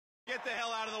Get the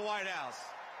hell out of the White House.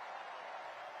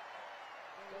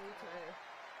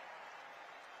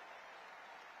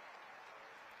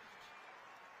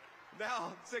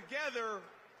 Now, together,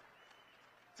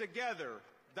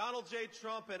 Donald J.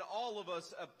 Trump and all of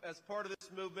us as part of this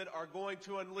movement are going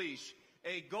to unleash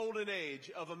a golden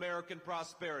age of American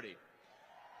prosperity.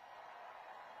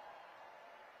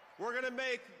 We're going to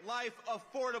make life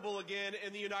affordable again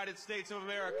in the United States of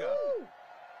America.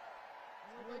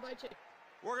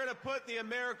 We're going to put the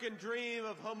American dream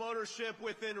of homeownership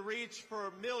within reach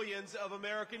for millions of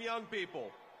American young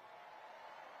people.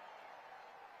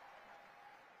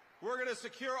 We're going to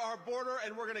secure our border,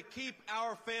 and we're going to keep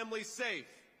our families safe.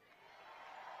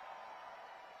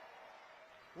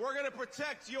 We're going to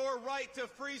protect your right to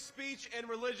free speech and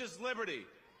religious liberty.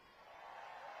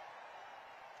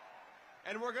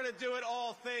 And we're going to do it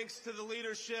all thanks to the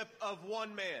leadership of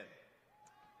one man.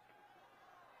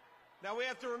 Now, we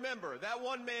have to remember, that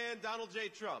one man, Donald J.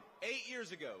 Trump, 8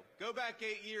 years ago, go back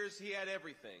 8 years, he had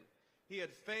everything. He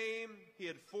had fame, he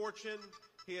had fortune,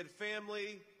 he had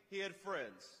family, he had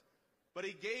friends. But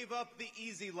he gave up the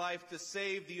easy life to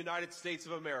save the United States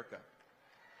of America.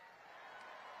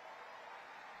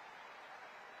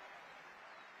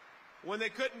 When they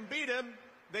couldn't beat him,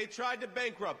 they tried to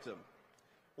bankrupt him.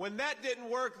 When that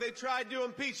didn't work, they tried to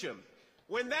impeach him.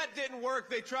 When that didn't work,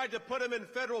 they tried to put him in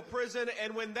federal prison,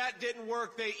 and when that didn't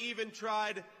work, they even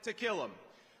tried to kill him.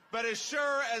 But as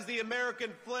sure as the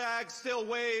American flag still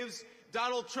waves,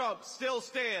 Donald Trump still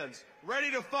stands,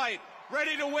 ready to fight,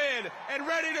 ready to win, and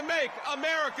ready to make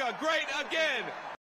America great again.